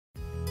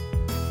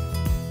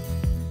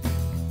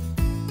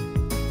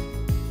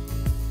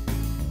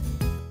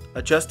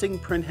Adjusting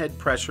printhead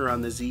pressure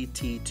on the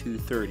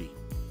ZT230.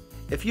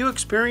 If you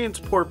experience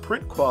poor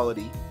print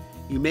quality,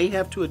 you may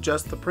have to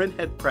adjust the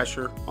printhead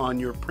pressure on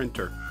your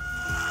printer.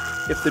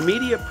 If the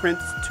media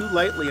prints too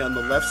lightly on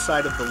the left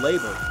side of the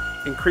label,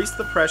 increase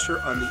the pressure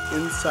on the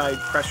inside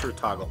pressure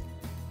toggle.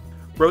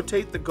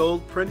 Rotate the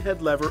gold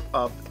printhead lever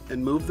up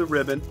and move the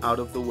ribbon out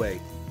of the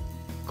way.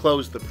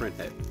 Close the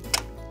printhead.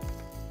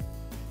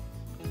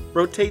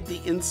 Rotate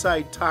the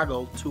inside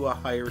toggle to a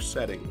higher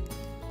setting.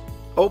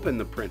 Open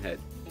the printhead.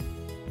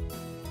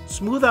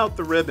 Smooth out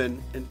the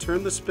ribbon and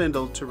turn the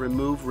spindle to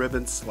remove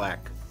ribbon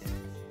slack.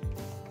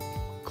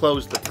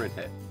 Close the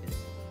printhead.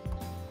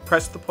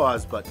 Press the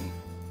pause button.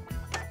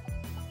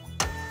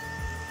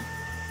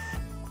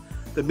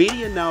 The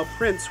media now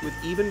prints with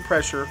even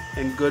pressure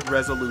and good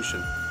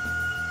resolution.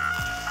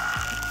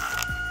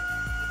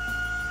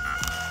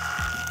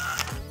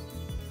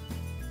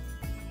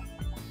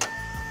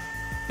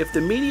 If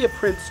the media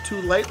prints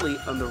too lightly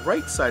on the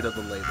right side of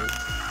the label,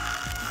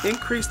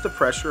 increase the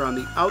pressure on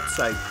the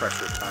outside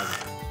pressure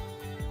toggle.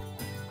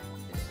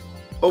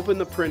 Open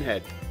the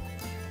printhead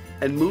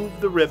and move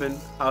the ribbon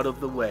out of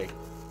the way.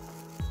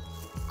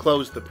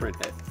 Close the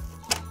printhead.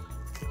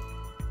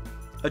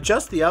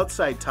 Adjust the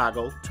outside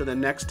toggle to the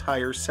next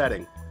higher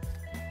setting.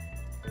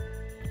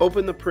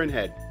 Open the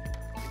printhead.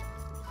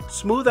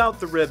 Smooth out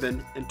the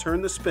ribbon and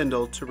turn the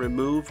spindle to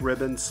remove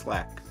ribbon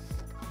slack.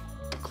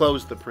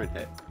 Close the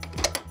printhead.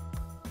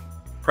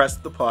 Press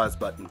the pause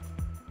button.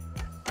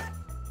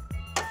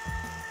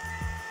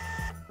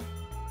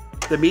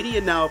 The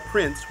media now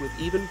prints with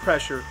even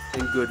pressure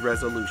and good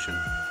resolution.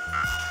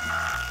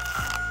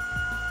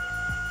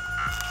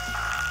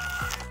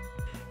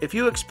 If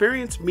you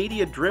experience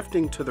media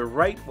drifting to the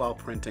right while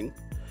printing,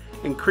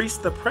 increase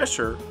the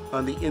pressure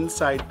on the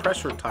inside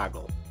pressure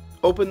toggle.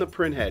 Open the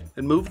printhead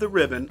and move the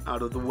ribbon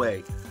out of the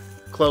way.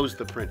 Close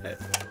the printhead.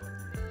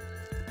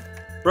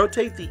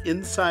 Rotate the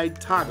inside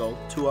toggle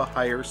to a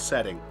higher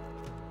setting.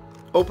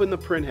 Open the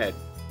printhead.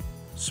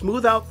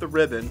 Smooth out the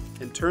ribbon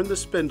and turn the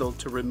spindle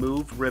to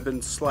remove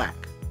ribbon slack.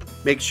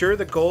 Make sure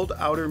the gold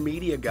outer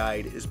media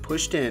guide is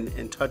pushed in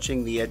and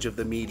touching the edge of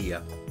the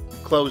media.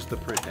 Close the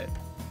printhead.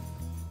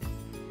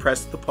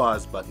 Press the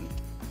pause button.